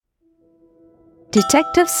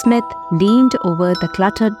Detective Smith leaned over the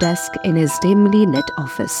cluttered desk in his dimly lit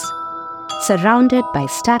office, surrounded by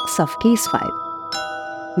stacks of case files.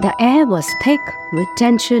 The air was thick with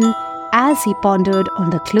tension as he pondered on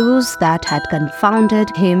the clues that had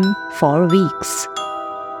confounded him for weeks.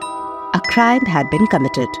 A crime had been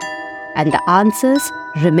committed, and the answers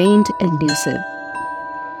remained elusive.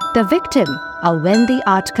 The victim, a wealthy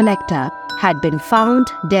art collector, had been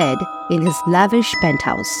found dead in his lavish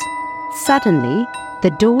penthouse. Suddenly, the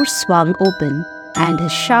door swung open and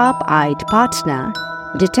his sharp-eyed partner,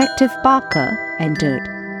 Detective Parker, entered.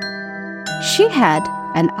 She had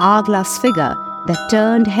an hourglass figure that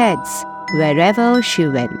turned heads wherever she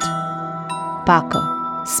went. Parker: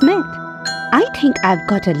 "Smith, I think I've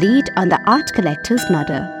got a lead on the art collector's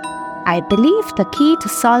murder. I believe the key to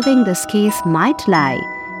solving this case might lie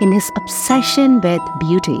in his obsession with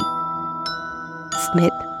beauty."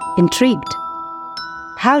 Smith, intrigued: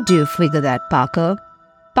 "How do you figure that, Parker?"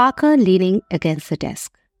 Parker, leaning against the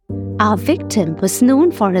desk: "Our victim was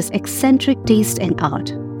known for his eccentric taste in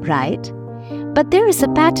art, right? But there is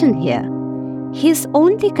a pattern here. He's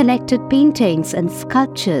only collected paintings and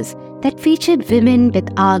sculptures that featured women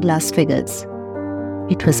with hourglass figures.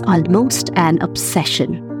 It was almost an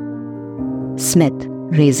obsession." Smith,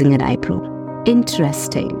 raising an eyebrow: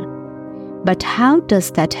 "Interesting. But how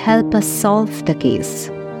does that help us solve the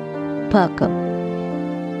case?" Parker: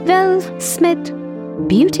 "Well, Smith,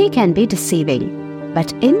 beauty can be deceiving,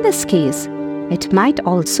 but in this case, it might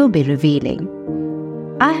also be revealing.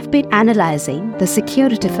 I have been analyzing the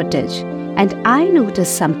security footage, and I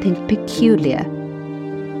noticed something peculiar.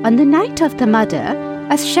 On the night of the murder,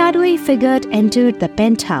 a shadowy figure entered the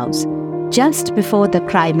penthouse just before the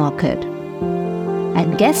crime occurred.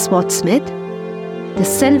 And guess what, Smith? The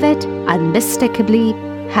silhouette unmistakably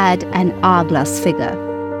had an hourglass figure."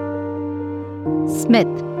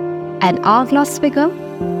 Smith: "An hourglass figure?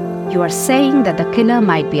 You are saying that the killer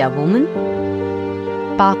might be a woman?"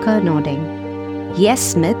 Parker, nodding: "Yes,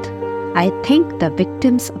 Smith. I think the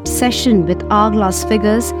victim's obsession with hourglass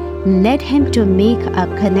figures led him to make a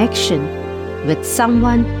connection with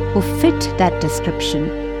someone who fit that description.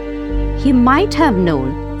 He might have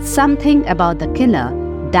known something about the killer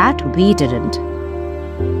that we didn't."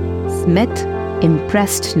 Smith,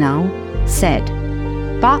 impressed now, said: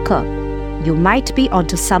 "Parker, you might be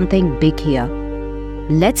onto something big here.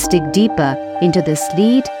 Let's dig deeper into this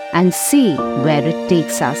lead and see where it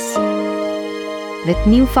takes us." With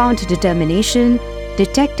newfound determination,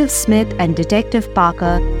 Detective Smith and Detective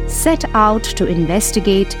Parker set out to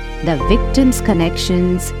investigate the victim's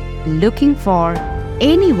connections, looking for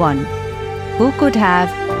anyone who could have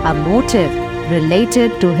a motive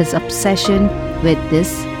related to his obsession with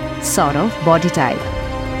this sort of body type.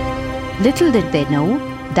 Little did they know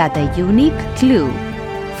that the unique clue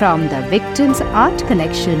from the victim's art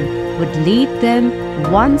collection would lead them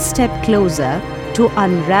one step closer to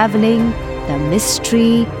unraveling the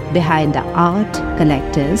mystery behind the art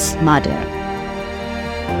collector's murder.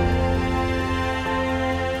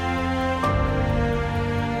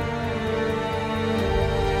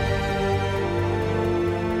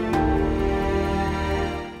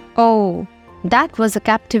 Oh, that was a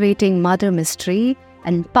captivating murder mystery,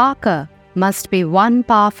 and Parker must be one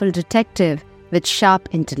powerful detective with sharp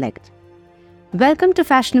intellect. Welcome to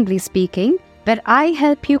Fashionably Speaking, where I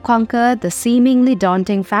help you conquer the seemingly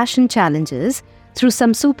daunting fashion challenges through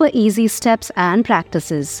some super easy steps and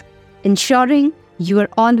practices, ensuring you are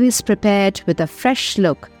always prepared with a fresh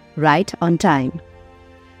look right on time.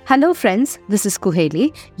 Hello friends, this is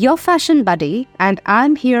Kuheli, your fashion buddy, and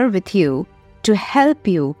I'm here with you to help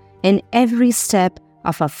you in every step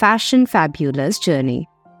of a fashion fabulous journey.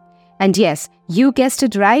 And yes, you guessed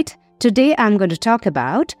it right, today I'm going to talk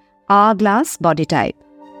about hourglass body type.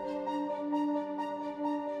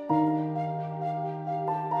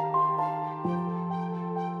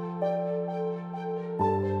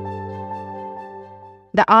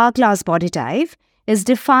 The hourglass body type is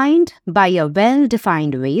defined by a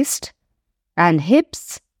well-defined waist and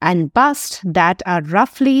hips and bust that are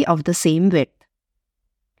roughly of the same width.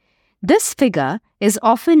 This figure is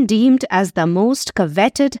often deemed as the most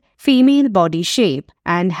coveted female body shape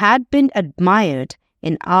and had been admired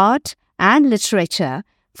in art and literature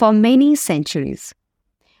for many centuries.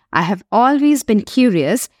 I have always been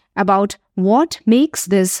curious about what makes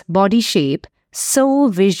this body shape so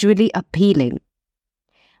visually appealing.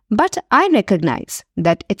 But I recognize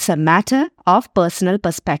that it's a matter of personal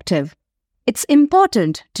perspective. It's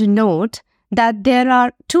important to note that there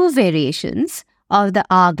are two variations of the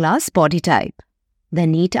hourglass body type, the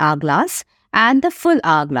neat hourglass and the full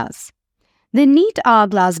hourglass. The neat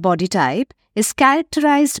hourglass body type is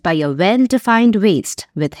characterized by a well-defined waist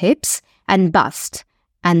with hips and bust,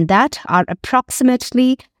 and that are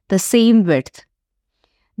approximately the same width.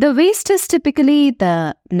 The waist is typically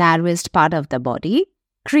the narrowest part of the body,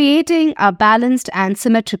 creating a balanced and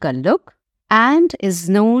symmetrical look, and is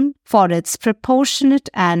known for its proportionate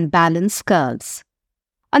and balanced curves.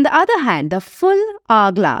 On the other hand, the full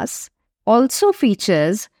hourglass also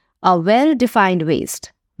features a well-defined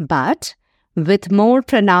waist, but with more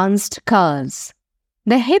pronounced curves.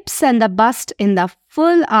 The hips and the bust in the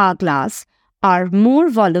full hourglass are more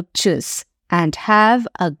voluptuous and have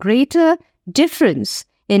a greater difference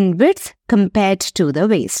in width compared to the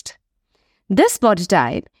waist. This body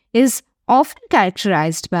type is often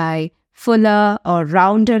characterized by fuller or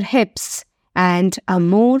rounder hips and a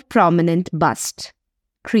more prominent bust,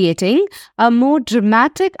 creating a more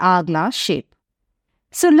dramatic hourglass shape.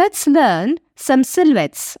 So let's learn some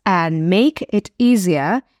silhouettes and make it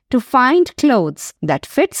easier to find clothes that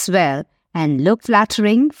fits well and look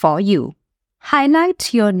flattering for you.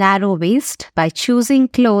 Highlight your narrow waist by choosing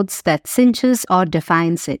clothes that cinches or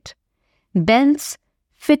defines it. Belts,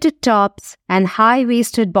 fitted tops, and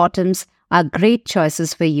high-waisted bottoms are great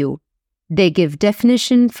choices for you. They give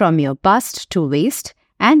definition from your bust to waist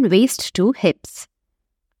and waist to hips.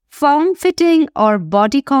 Form-fitting or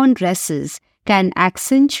bodycon dresses can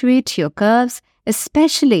accentuate your curves,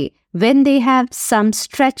 especially when they have some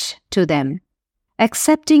stretch to them.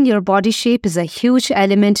 Accepting your body shape is a huge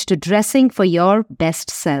element to dressing for your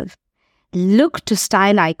best self. Look to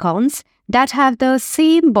style icons that have the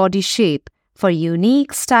same body shape for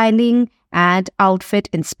unique styling and outfit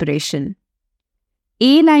inspiration.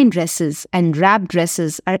 A-line dresses and wrap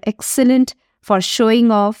dresses are excellent for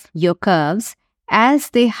showing off your curves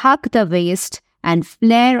as they hug the waist and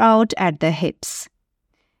flare out at the hips.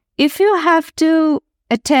 If you have to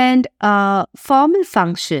attend a formal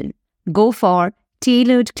function, go for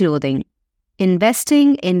tailored clothing.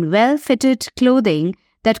 Investing in well-fitted clothing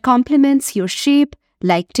that complements your shape,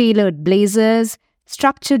 like tailored blazers,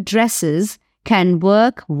 structured dresses, can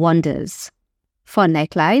work wonders. For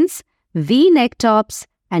necklines, V-neck tops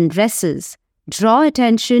and dresses draw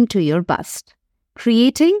attention to your bust,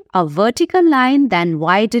 creating a vertical line then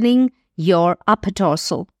widening your upper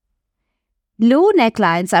torso. Low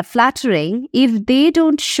necklines are flattering if they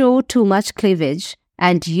don't show too much cleavage,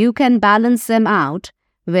 and you can balance them out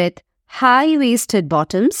with high-waisted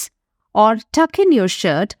bottoms or tuck in your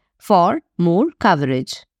shirt for more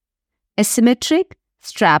coverage. Asymmetric,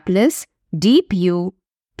 strapless, deep U,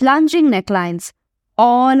 plunging necklines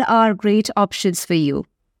all are great options for you.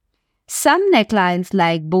 Some necklines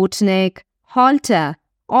like boat neck, halter,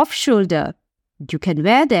 off-shoulder, you can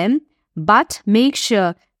wear them, but make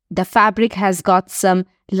sure the fabric has got some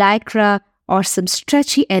lycra or some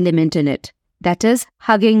stretchy element in it, that is,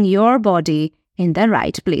 hugging your body in the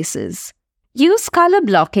right places. Use color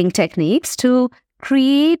blocking techniques to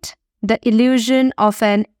create the illusion of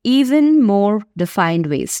an even more defined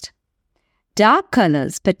waist. Dark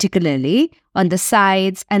colors, particularly on the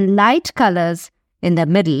sides, and light colors in the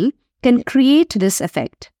middle can create this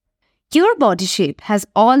effect. Your body shape has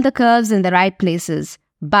all the curves in the right places,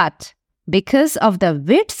 but because of the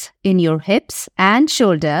width in your hips and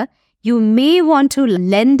shoulder, you may want to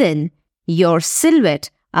lengthen your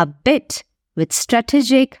silhouette a bit with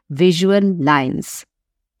strategic visual lines.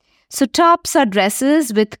 So tops or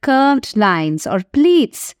dresses with curved lines or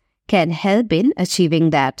pleats can help in achieving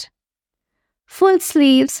that. Full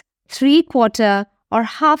sleeves, three-quarter or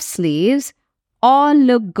half sleeves all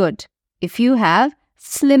look good if you have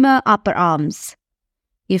slimmer upper arms.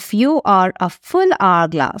 If you are a full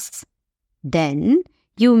hourglass, then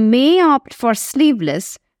you may opt for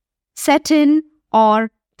sleeveless, satin or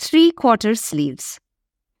three-quarter sleeves.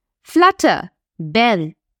 Flutter,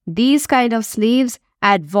 bell, these kind of sleeves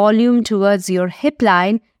add volume towards your hip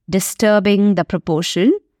line, disturbing the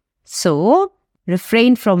proportion. So,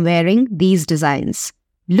 refrain from wearing these designs.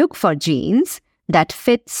 Look for jeans that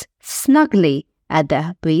fits snugly at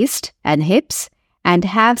the waist and hips and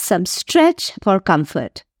have some stretch for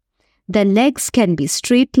comfort. The legs can be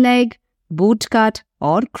straight leg, bootcut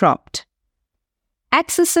or cropped.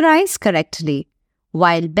 Accessorize correctly.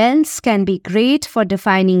 While belts can be great for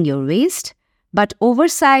defining your waist, but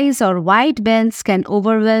oversized or wide belts can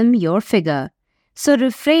overwhelm your figure. So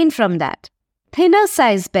refrain from that. Thinner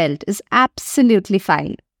size belt is absolutely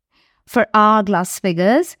fine. For hourglass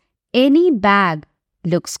figures, any bag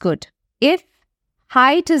looks good. If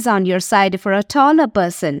height is on your side for a taller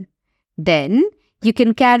person, then you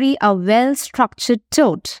can carry a well-structured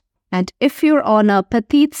tote. And if you're on a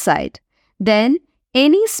petite side, then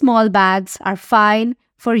any small bags are fine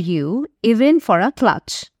for you, even for a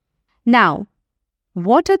clutch. Now,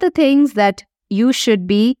 what are the things that you should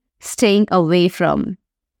be staying away from?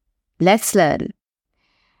 Let's learn.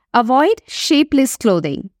 Avoid shapeless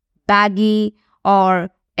clothing. Baggy or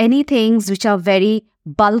any things which are very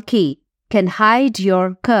bulky can hide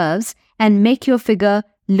your curves and make your figure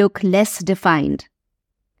look less defined.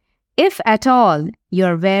 If at all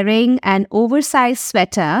you're wearing an oversized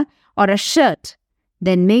sweater or a shirt,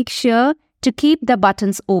 then make sure to keep the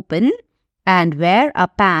buttons open and wear a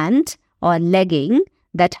pant or legging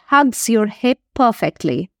that hugs your hip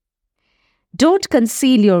perfectly. Don't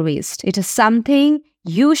conceal your waist. It is something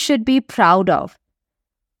you should be proud of.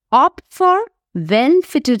 Opt for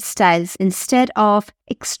well-fitted styles instead of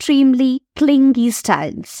extremely clingy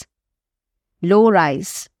styles.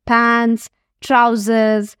 Low-rise pants,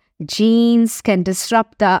 trousers, jeans can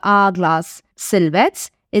disrupt the hourglass silhouettes.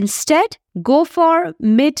 Instead, go for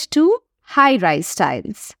mid to high-rise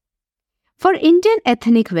styles. For Indian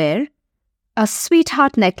ethnic wear, a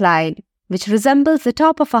sweetheart neckline, which resembles the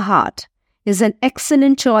top of a heart, is an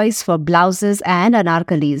excellent choice for blouses and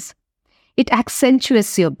anarkalis. It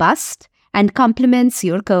accentuates your bust and complements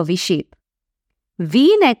your curvy shape.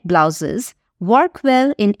 V-neck blouses work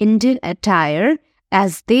well in Indian attire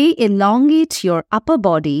as they elongate your upper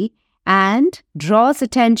body and draws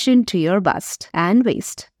attention to your bust and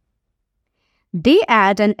waist. They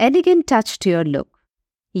add an elegant touch to your look.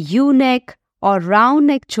 U-neck or round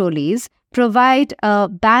neck cholis provide a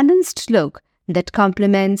balanced look that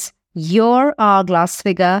complements your hourglass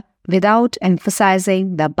figure without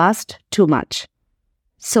emphasizing the bust too much.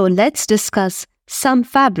 So let's discuss some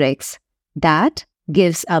fabrics that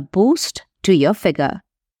gives a boost to your figure.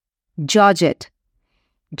 Georgette.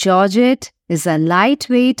 Georgette is a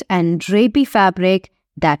lightweight and drapey fabric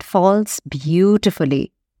that falls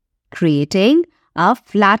beautifully, creating a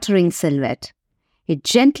flattering silhouette. It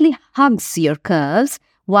gently hugs your curves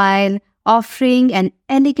while offering an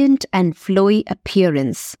elegant and flowy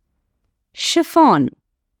appearance. Chiffon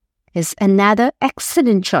is another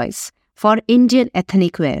excellent choice for Indian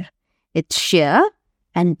ethnic wear. It's sheer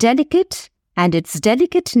and delicate, and its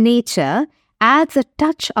delicate nature adds a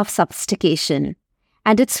touch of sophistication,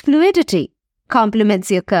 and its fluidity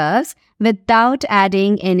complements your curves without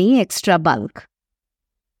adding any extra bulk.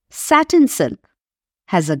 Satin silk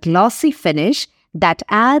has a glossy finish that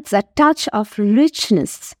adds a touch of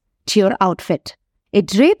richness to your outfit. It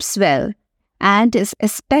drapes well and is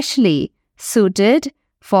especially suited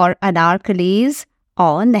for anarkalis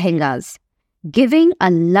or lehengas, giving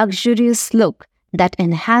a luxurious look that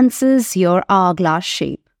enhances your hourglass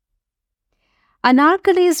shape.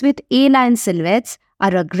 Anarkalis with A-line silhouettes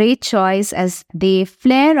are a great choice as they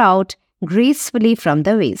flare out gracefully from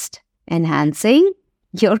the waist, enhancing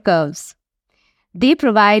your curves. They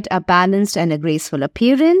provide a balanced and a graceful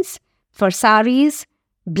appearance. For saris,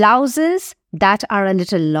 blouses that are a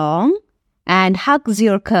little long and hugs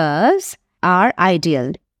your curves are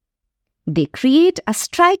ideal. They create a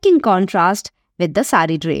striking contrast with the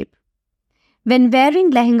sari drape. When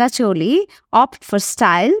wearing lehenga choli, opt for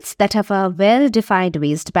styles that have a well-defined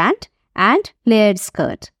waistband and layered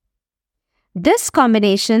skirt. This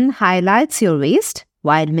combination highlights your waist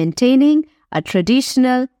while maintaining a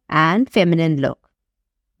traditional and feminine look.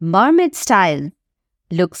 Mermaid style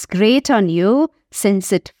looks great on you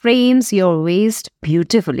since it frames your waist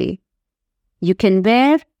beautifully. You can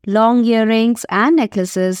wear long earrings and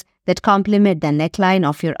necklaces that complement the neckline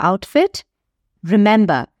of your outfit.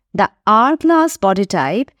 Remember, the hourglass body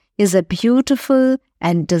type is a beautiful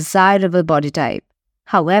and desirable body type.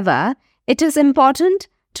 However, it is important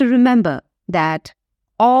to remember that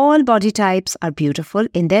all body types are beautiful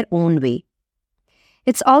in their own way.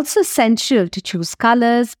 It's also essential to choose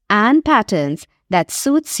colors and patterns that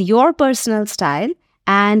suits your personal style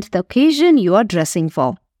and the occasion you are dressing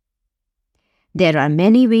for. There are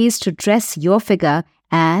many ways to dress your figure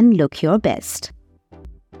and look your best.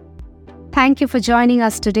 Thank you for joining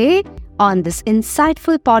us today on this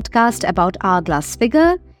insightful podcast about hourglass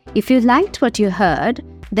figure. If you liked what you heard,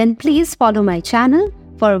 then please follow my channel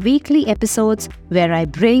for weekly episodes where I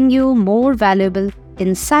bring you more valuable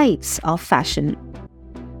insights of fashion.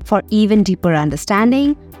 For even deeper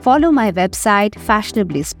understanding, follow my website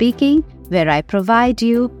Fashionably Speaking, where I provide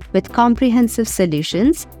you with comprehensive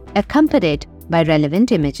solutions accompanied by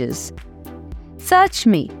relevant images. Search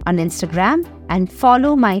me on Instagram and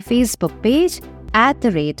follow my Facebook page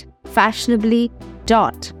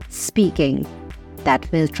 @fashionably.speaking.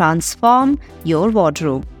 That will transform your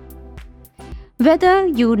wardrobe. Whether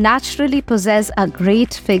you naturally possess a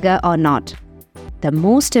great figure or not, the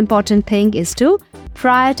most important thing is to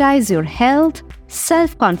prioritize your health,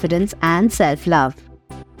 self-confidence, and self-love.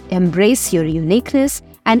 Embrace your uniqueness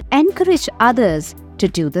and encourage others to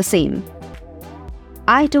do the same.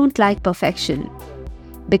 I don't like perfection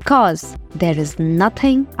because there is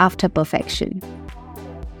nothing after perfection.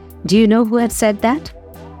 Do you know who had said that?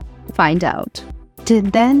 Find out. Till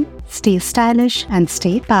then, stay stylish and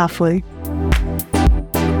stay powerful.